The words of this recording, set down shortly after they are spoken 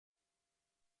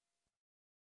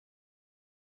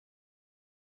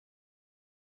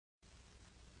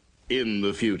in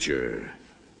the future.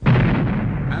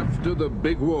 After the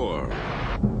big war,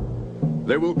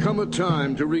 there will come a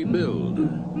time to rebuild,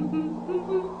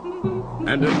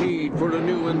 and a need for a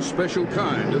new and special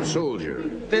kind of soldier.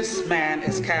 This man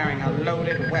is carrying a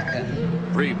loaded weapon.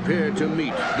 Prepare to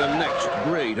meet the next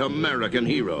great American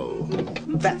hero.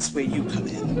 That's where you come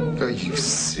in. Are you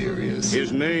serious?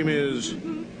 His name is...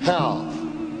 Hell.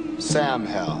 Sam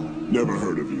Hell. Never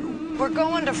heard of you. We're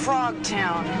going to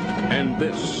Frogtown. And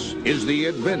this is the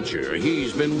adventure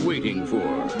he's been waiting for.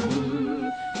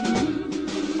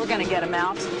 We're gonna get him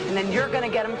out, and then you're gonna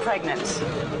get him pregnant.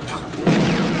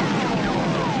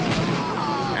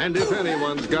 And if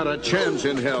anyone's got a chance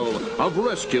in hell of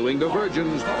rescuing the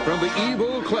virgins from the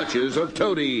evil clutches of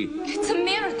Toady... It's a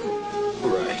miracle.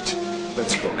 Right.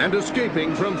 Let's go. And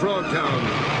escaping from Frogtown...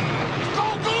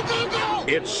 Go, go, go, go!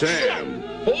 It's Sam.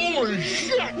 Holy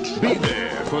shit! Be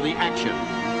there for the action.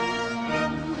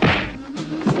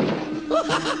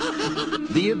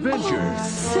 The adventure.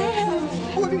 Sam,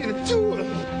 what are you doing?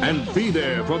 And be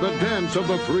there for the dance of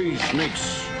the three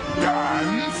snakes.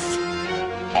 Dance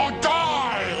or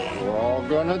die! We're all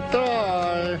gonna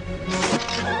die.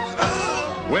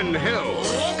 When hell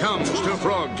comes to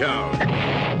Frogtown.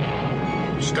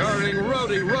 Starring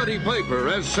Roddy Piper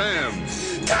as Sam.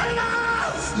 Turn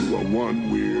off! You are one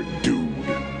weird dude.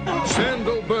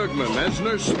 Sandal Bergman as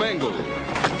Nurse Spangle.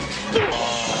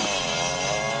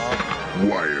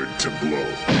 Wired to blow.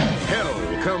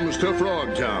 Hell comes to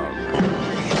Frogtown.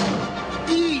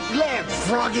 Eat lab,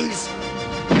 froggies!